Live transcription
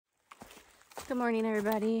Good morning,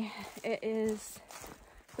 everybody. It is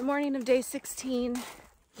the morning of day 16.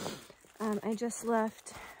 I just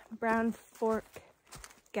left Brown Fork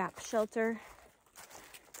Gap Shelter,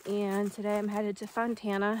 and today I'm headed to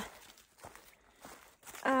Fontana.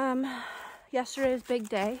 Yesterday's big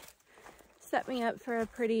day set me up for a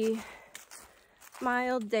pretty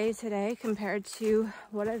mild day today compared to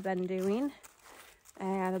what I've been doing. I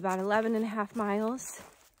have about 11.5 miles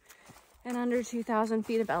and under 2,000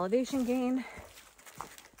 feet of elevation gain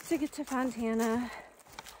to get to Fontana.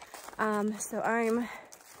 So I'm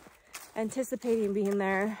anticipating being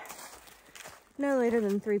there no later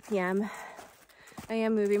than 3 p.m. I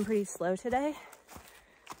am moving pretty slow today,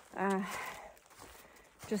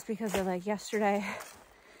 just because of like yesterday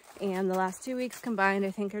and the last 2 weeks combined,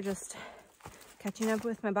 I think are just catching up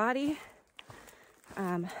with my body.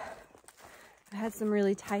 I had some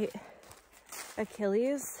really tight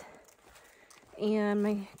Achilles, and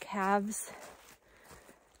my calves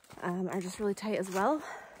are just really tight as well.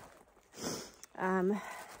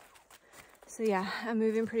 So yeah, I'm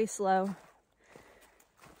moving pretty slow,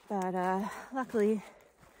 but luckily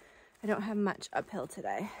I don't have much uphill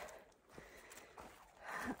today.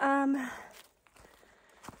 In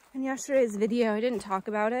yesterday's video, I didn't talk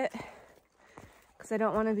about it because I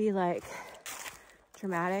don't want to be like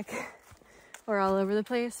dramatic or all over the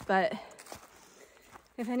place, but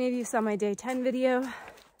if any of you saw my day 10 video,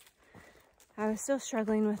 I was still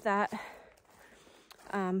struggling with that.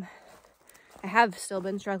 I have still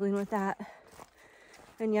been struggling with that.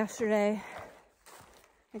 And yesterday,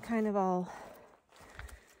 it kind of all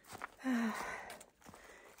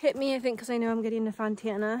hit me, I think, because I know I'm getting to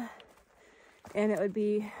Fontana and it would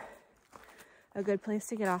be a good place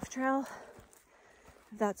to get off trail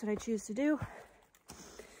if that's what I choose to do.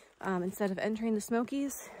 Instead of entering the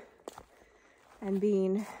Smokies and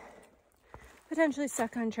being potentially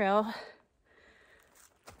stuck on trail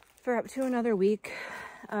for up to another week.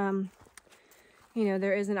 You know,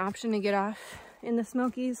 there is an option to get off in the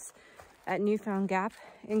Smokies at Newfound Gap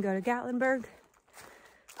and go to Gatlinburg.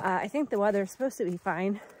 I think the weather is supposed to be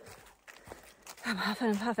fine. I'm huffing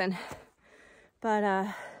and puffing,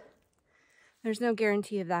 but there's no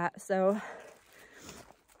guarantee of that. So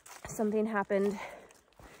something happened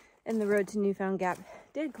and the road to Newfound Gap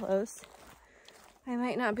did close. I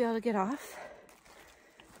might not be able to get off,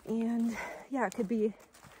 and yeah, it could be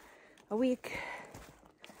a week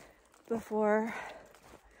before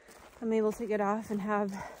I'm able to get off and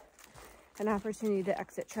have an opportunity to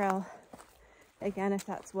exit trail again, if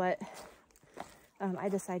that's what I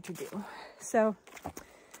decide to do. So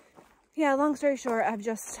yeah, long story short,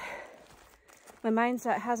 my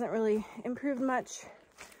mindset hasn't really improved much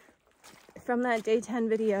from that day 10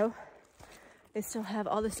 video. I still have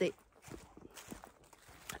all the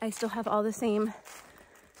same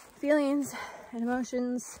feelings and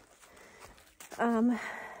emotions,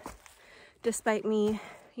 despite me,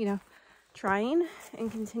 you know, trying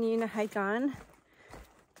and continuing to hike on,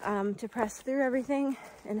 to press through everything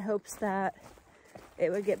in hopes that it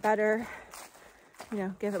would get better, you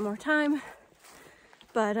know, give it more time.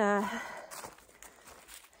 But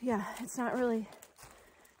yeah, it's not really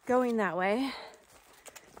going that way.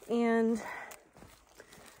 And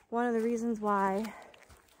one of the reasons why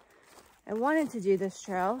I wanted to do this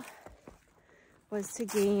trail was to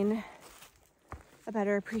gain a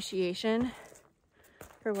better appreciation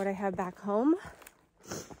for what I have back home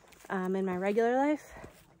in my regular life.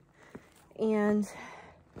 And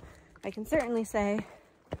I can certainly say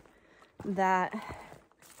that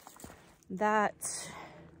I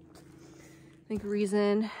think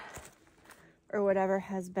reason or whatever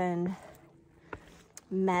has been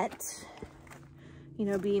met. You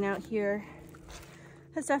know, being out here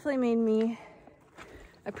has definitely made me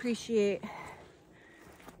appreciate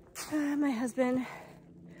my husband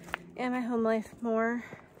and my home life more,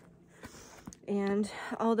 and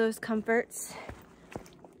all those comforts.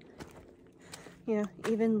 You know,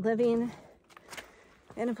 even living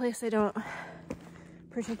in a place I don't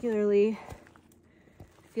particularly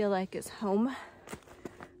feel like is home,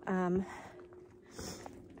 I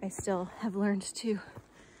still have learned to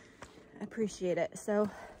appreciate it. So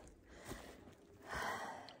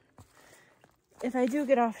if I do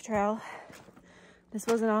get off trail, this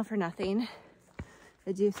wasn't all for nothing.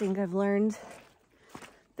 I do think I've learned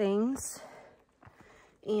things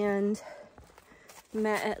and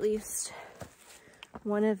met at least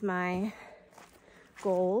one of my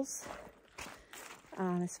goals,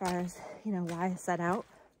 as far as, you know, why I set out.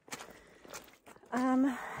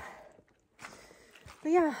 But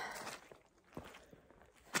yeah,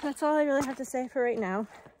 that's all I really have to say for right now.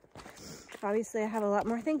 Obviously, I have a lot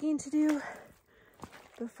more thinking to do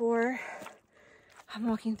before I'm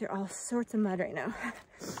walking through all sorts of mud right now.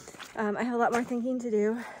 I have a lot more thinking to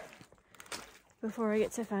do before I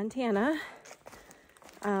get to Fontana.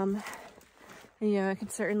 And, you know, I could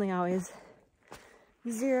certainly always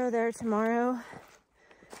zero there tomorrow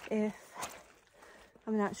if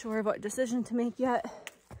I'm not sure of what decision to make yet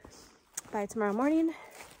by tomorrow morning.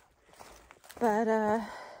 But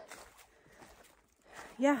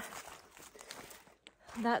yeah,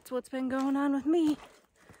 that's what's been going on with me.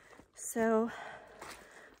 So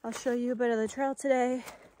I'll show you a bit of the trail today,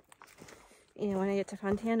 and when I get to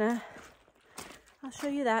Fontana, I'll show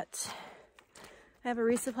you that. I have a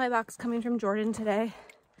resupply box coming from Jordan today.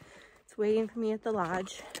 It's waiting for me at the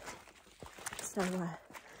lodge. So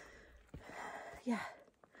yeah,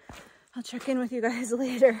 I'll check in with you guys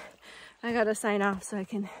later. I gotta sign off so I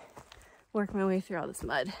can work my way through all this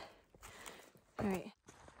mud. All right.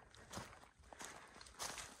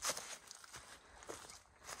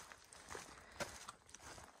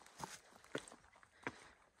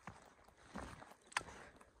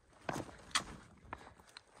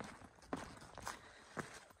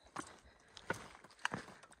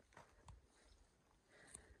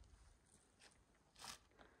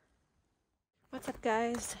 What's up,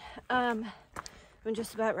 guys? I'm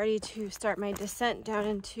just about ready to start my descent down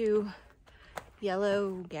into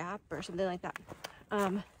Yellow Gap or something like that.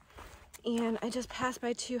 And I just passed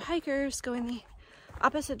by two hikers going the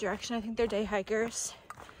opposite direction. I think they're day hikers.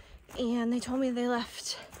 And they told me they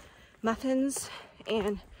left muffins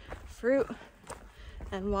and fruit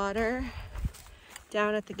and water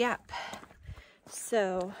down at the gap.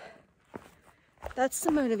 So that's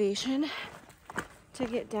the motivation to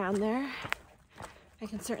get down there. I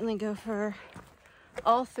can certainly go for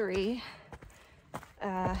all three,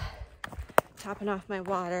 topping off my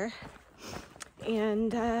water.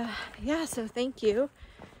 And yeah, so thank you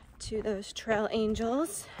to those trail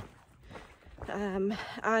angels.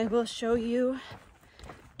 I will show you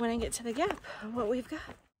when I get to the gap what we've got.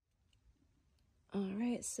 All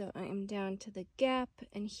right, so I am down to the gap,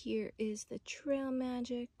 and here is the trail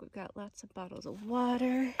magic. We've got lots of bottles of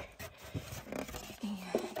water, and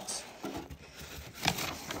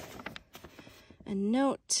a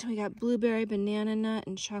note. We got blueberry, banana nut,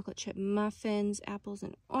 and chocolate chip muffins, apples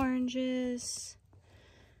and oranges.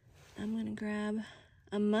 I'm gonna grab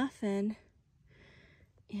a muffin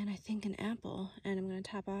and I think an apple, and I'm gonna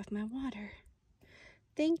top off my water.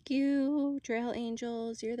 Thank you, trail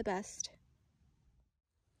angels, you're the best.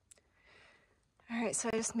 All right, so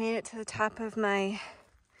I just made it to the top of my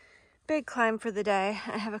big climb for the day.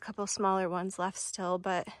 I have a couple smaller ones left still,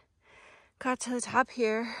 but got to the top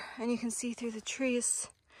here, and you can see through the trees.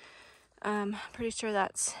 Pretty sure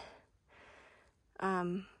that's,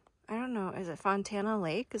 I don't know, is it Fontana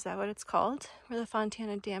Lake? Is that what it's called? Where the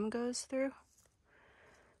Fontana Dam goes through?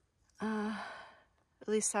 At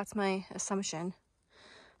least that's my assumption,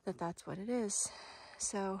 that that's what it is.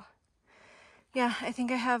 So, yeah, I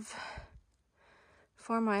think I have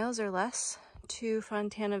 4 miles or less to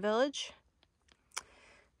Fontana Village.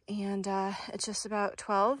 And it's just about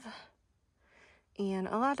 12. And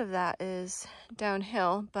a lot of that is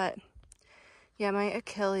downhill, but yeah, my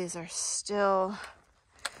Achilles are still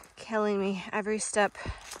killing me every step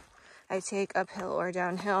I take uphill or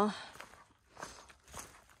downhill.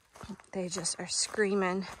 They just are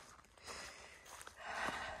screaming.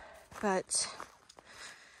 But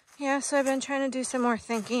yeah, so I've been trying to do some more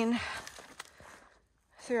thinking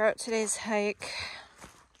throughout today's hike,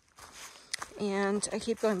 and I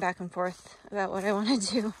keep going back and forth about what I want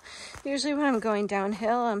to do. Usually when I'm going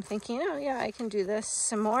downhill, I'm thinking, oh yeah, I can do this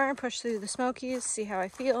some more, push through the Smokies, see how I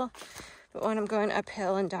feel. But when I'm going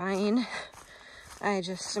uphill and dying, I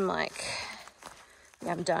just am like,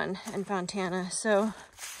 yeah, I'm done in Fontana. So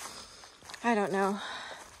I don't know.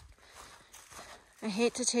 I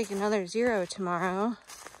hate to take another 0 tomorrow,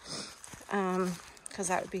 because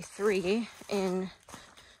that would be 3 in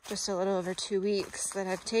just a little over 2 weeks that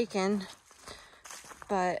I've taken.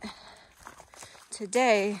 But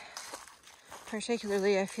today,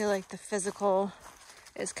 particularly, I feel like the physical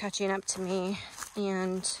is catching up to me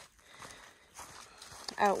and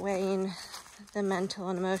outweighing the mental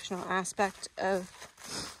and emotional aspect of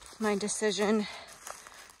my decision.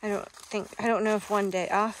 I don't know if one day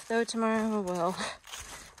off though tomorrow will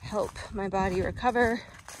help my body recover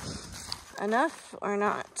enough or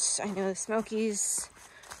not. I know the Smokies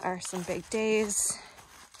are some big days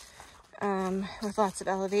with lots of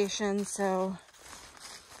elevation, so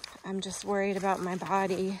I'm just worried about my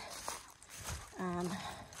body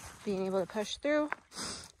being able to push through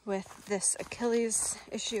with this Achilles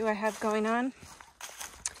issue I have going on.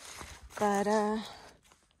 But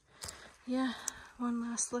yeah, one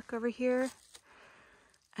last look over here.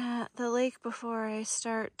 at the lake before I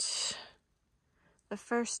start the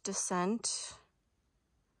first descent.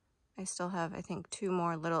 I still have, I think, 2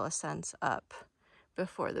 more little ascents up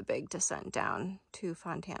before the big descent down to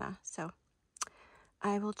Fontana. So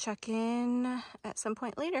I will check in at some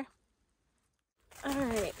point later. All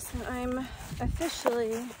right, so I'm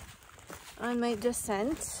officially on my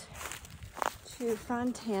descent to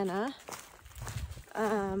Fontana.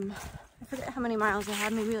 I forget how many miles I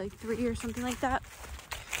had, maybe like 3 or something like that.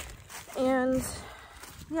 And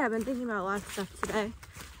yeah, I've been thinking about a lot of stuff today,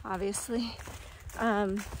 obviously.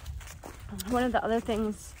 One of the other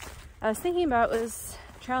things I was thinking about was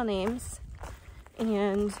trail names,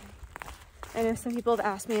 and I know some people have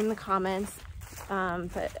asked me in the comments,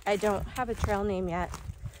 but I don't have a trail name yet,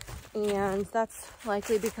 and that's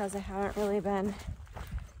likely because I haven't really been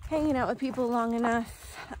hanging out with people long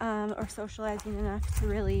enough or socializing enough to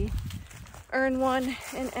really earn one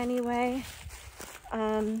in any way.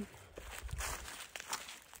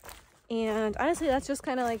 And honestly, that's just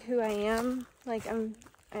kind of like who I am. Like I'm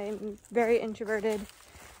very introverted,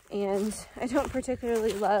 and I don't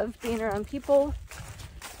particularly love being around people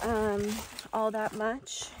all that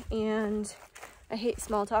much, and I hate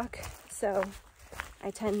small talk, so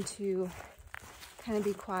I tend to kind of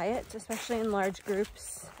be quiet, especially in large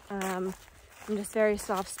groups. I'm just very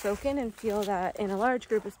soft-spoken and feel that in a large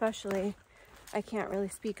group especially, I can't really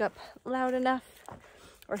speak up loud enough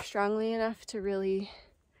or strongly enough to really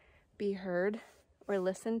be heard or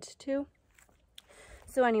listened to.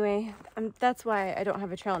 So anyway, that's why I don't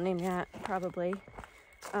have a trail name yet, probably.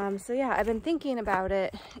 So yeah, I've been thinking about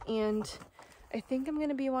it, and I think I'm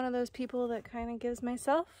gonna be one of those people that kind of gives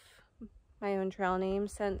myself my own trail name,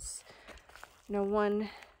 since no one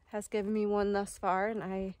has given me one thus far, and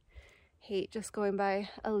I hate just going by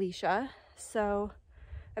Alicia. So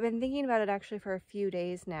I've been thinking about it actually for a few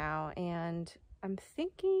days now, and I'm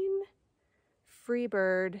thinking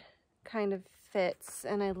Freebird kind of fits,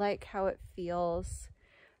 and I like how it feels.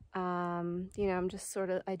 You know, I'm just sort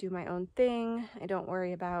of, I do my own thing. I don't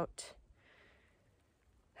worry about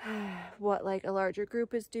what like a larger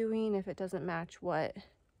group is doing if it doesn't match what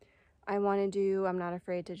I want to do. I'm not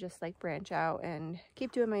afraid to just like branch out and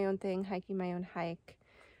keep doing my own thing, hiking my own hike.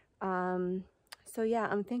 So yeah,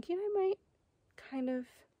 I'm thinking I might kind of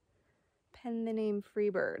pen the name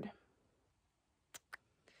Freebird.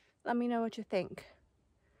 Let me know what you think.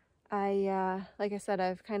 Like I said,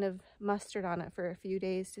 I've kind of mustered on it for a few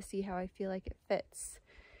days to see how I feel like it fits.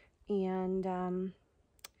 And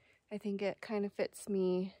I think it kind of fits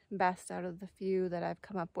me best out of the few that I've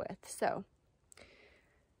come up with. So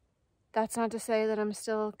that's not to say that I'm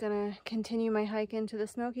still gonna continue my hike into the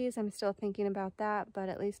Smokies. I'm still thinking about that, but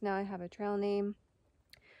at least now I have a trail name.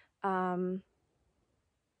 But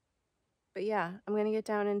yeah, I'm gonna get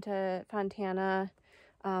down into Fontana,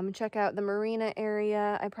 check out the marina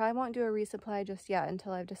area. I probably won't do a resupply just yet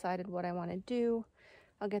until I've decided what I want to do.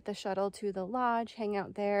 I'll get the shuttle to the lodge, hang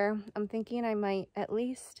out there. I'm thinking I might at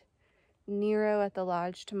least Nero at the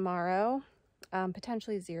lodge tomorrow,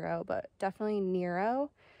 potentially Zero, but definitely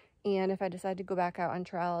Nero. And if I decide to go back out on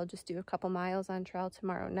trail, I'll just do a couple miles on trail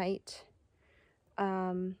tomorrow night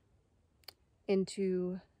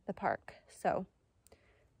into the park. So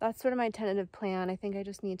that's sort of my tentative plan. I think I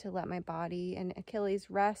just need to let my body and Achilles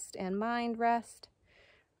rest and mind rest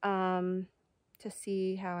to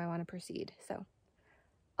see how I want to proceed. So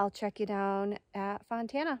I'll check you down at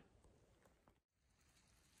Fontana.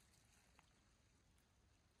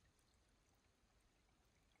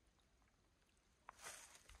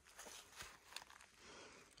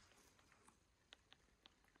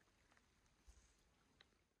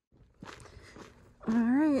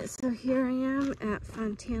 Alright, so here I am at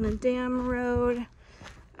Fontana Dam Road.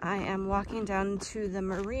 I am walking down to the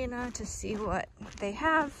marina to see what they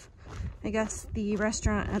have. I guess the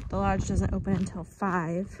restaurant at the lodge doesn't open until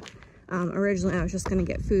 5. Originally I was just gonna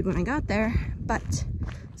get food when I got there, but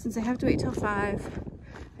since I have to wait till 5,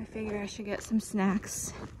 I figure I should get some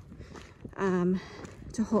snacks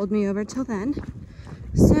to hold me over till then.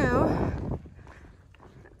 So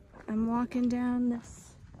I'm walking down this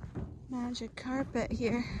magic carpet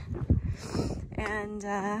here and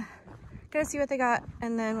gonna see what they got,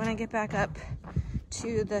 and then when I get back up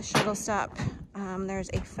to the shuttle stop, there's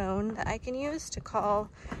a phone that I can use to call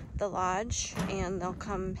the lodge and they'll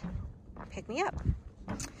come pick me up.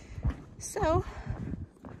 So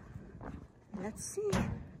let's see.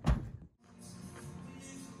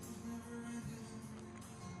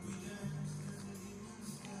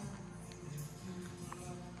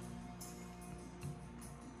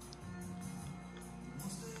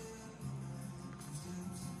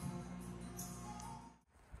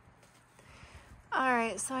 Alright,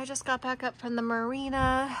 right, so I just got back up from the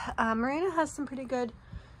marina. Marina has some pretty good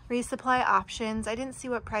resupply options. I didn't see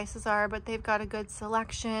what prices are, but they've got a good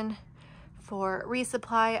selection for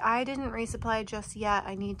resupply. I didn't resupply just yet.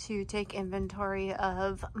 I need to take inventory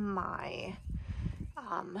of my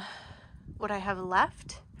what I have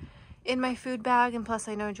left in my food bag, and plus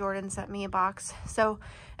I know Jordan sent me a box. So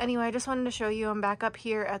anyway, I just wanted to show you I'm back up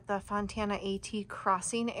here at the Fontana AT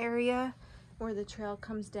crossing area where the trail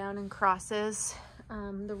comes down and crosses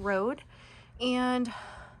the road, and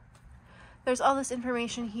there's all this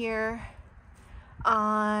information here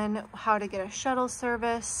on how to get a shuttle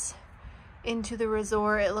service into the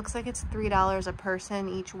resort. It looks like it's $3 a person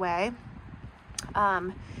each way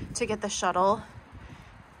to get the shuttle.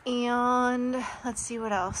 And let's see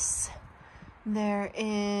what else there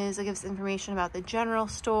is. It gives information about the general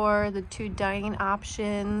store, the 2 dining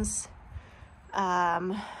options,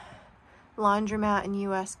 laundromat and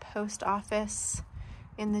US Post Office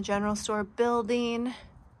in the general store building.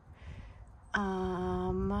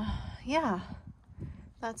 Yeah,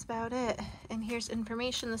 that's about it. And here's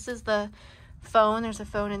information. This is the phone. There's a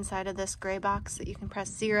phone inside of this gray box that you can press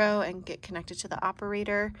 0 and get connected to the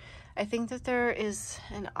operator. I think that there is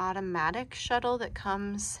an automatic shuttle that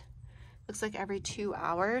comes, looks like every 2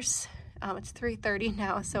 hours. It's 3:30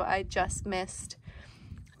 now, so I just missed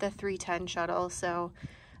the 3:10 shuttle. So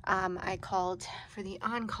I called for the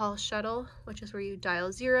on-call shuttle, which is where you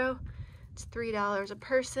dial 0. It's $3 a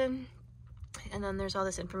person. And then there's all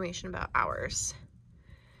this information about hours.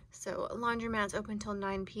 So laundromat's open till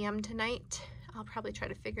 9 p.m. tonight. I'll probably try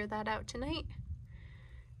to figure that out tonight.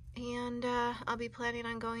 And I'll be planning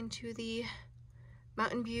on going to the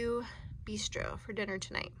Mountain View Bistro for dinner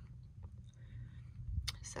tonight.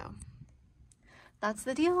 So that's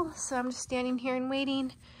the deal. So I'm just standing here and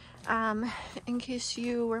waiting. In case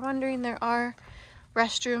you were wondering, there are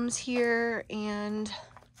restrooms here, and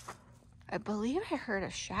I believe I heard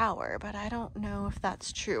a shower, but I don't know if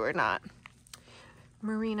that's true or not.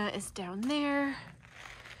 Marina is down there,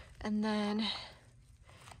 and then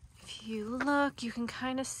if you look, you can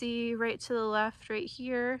kind of see right to the left right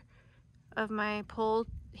here of my pole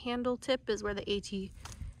handle tip is where the AT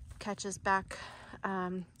catches back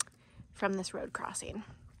from this road crossing.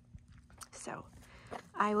 So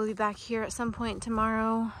I will be back here at some point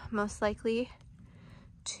tomorrow, most likely,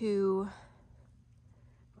 to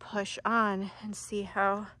push on and see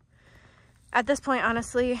how, at this point,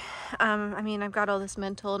 honestly, I mean, I've got all this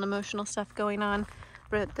mental and emotional stuff going on,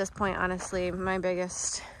 but at this point, honestly, my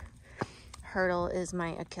biggest hurdle is my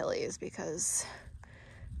Achilles, because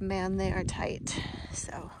man, they are tight.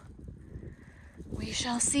 So we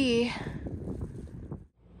shall see.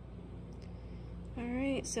 All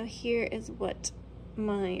right, so here is what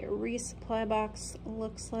my resupply box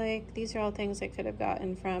looks like. These are all things I could have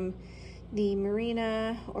gotten from the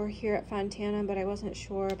marina or here at Fontana, but I wasn't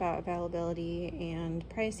sure about availability and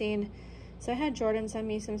pricing. So I had Jordan send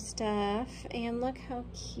me some stuff, and look how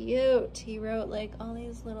cute. He wrote like all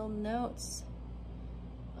these little notes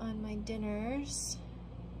on my dinners.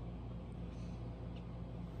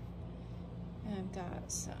 I've got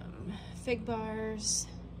some fig bars,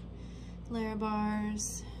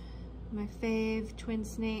 Larabars, my fave, twin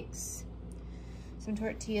snakes, some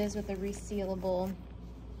tortillas with a resealable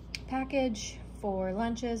package for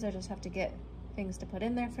lunches. I just have to get things to put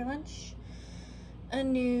in there for lunch. A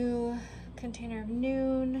new container of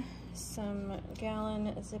Noon, some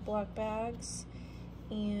gallon Ziploc bags,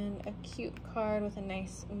 and a cute card with a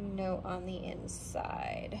nice note on the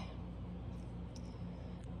inside.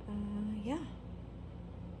 Yeah.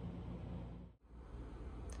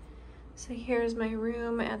 So here's my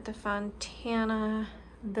room at the Fontana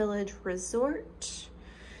Village Resort.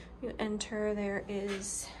 You enter, there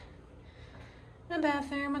is a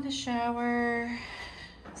bathroom with a shower,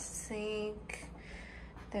 sink,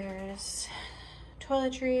 there's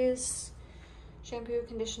toiletries, shampoo,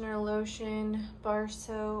 conditioner, lotion, bar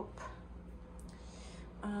soap.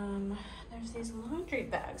 There's these laundry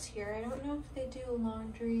bags here. I don't know if they do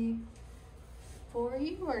laundry for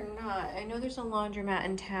you or not. I know there's a laundromat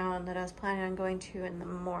in town that I was planning on going to in the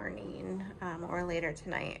morning or later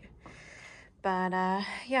tonight. But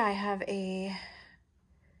yeah, I have a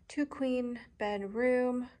 2-queen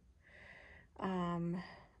bedroom. I'm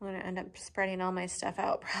gonna end up spreading all my stuff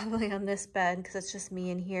out probably on this bed because it's just me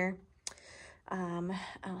in here.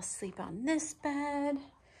 I'll sleep on this bed,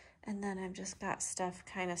 and then I've just got stuff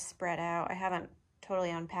kind of spread out. I haven't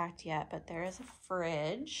totally unpacked yet, but there is a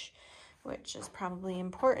fridge, which is probably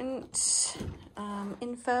important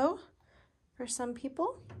info for some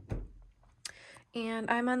people.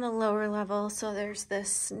 And I'm on the lower level, so there's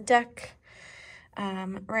this deck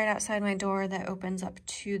right outside my door that opens up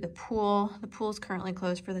to the pool. The pool's currently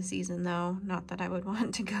closed for the season though. Not that I would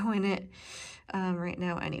want to go in it right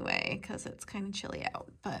now anyway, because it's kind of chilly out,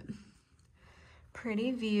 but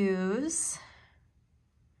pretty views.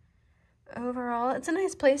 Overall, it's a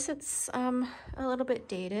nice place. It's a little bit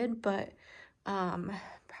dated, but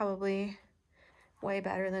probably way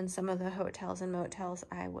better than some of the hotels and motels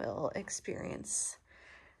I will experience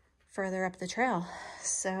further up the trail.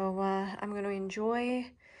 So I'm going to enjoy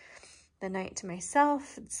the night to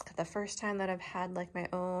myself. It's the first time that I've had like my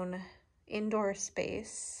own indoor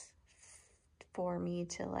space for me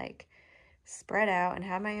to like spread out and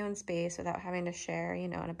have my own space without having to share, you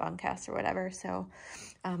know, in a bunkhouse or whatever. So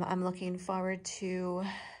I'm looking forward to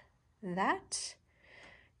that.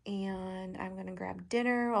 And I'm gonna grab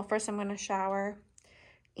dinner. Well, first I'm gonna shower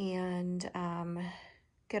and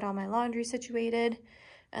get all my laundry situated.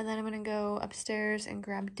 And then I'm gonna go upstairs and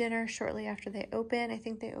grab dinner shortly after they open. I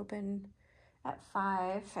think they open at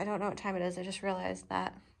 5. I don't know what time it is. I just realized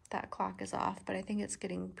that that clock is off, but I think it's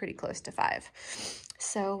getting pretty close to 5.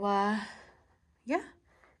 So yeah,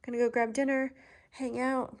 gonna go grab dinner, hang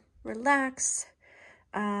out, relax.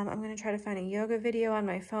 I'm gonna try to find a yoga video on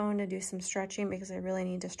my phone to do some stretching because I really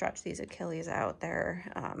need to stretch these Achilles out. They're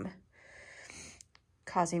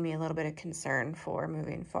causing me a little bit of concern for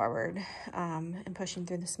moving forward and pushing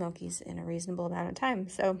through the Smokies in a reasonable amount of time.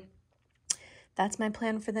 So that's my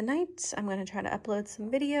plan for the night. I'm gonna try to upload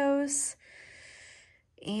some videos,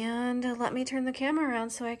 and let me turn the camera around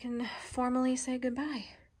so I can formally say goodbye.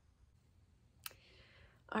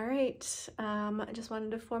 All right, I just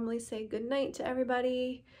wanted to formally say good night to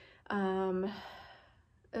everybody. It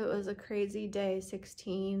was a crazy day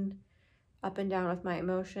 16, up and down with my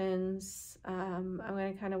emotions. I'm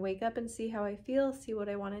gonna kind of wake up and see how I feel, see what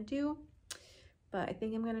I want to do. But I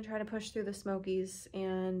think I'm gonna try to push through the Smokies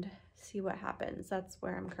and see what happens. That's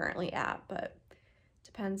where I'm currently at, but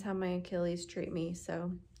depends how my Achilles treat me.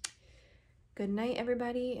 So good night,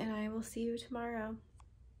 everybody, and I will see you tomorrow.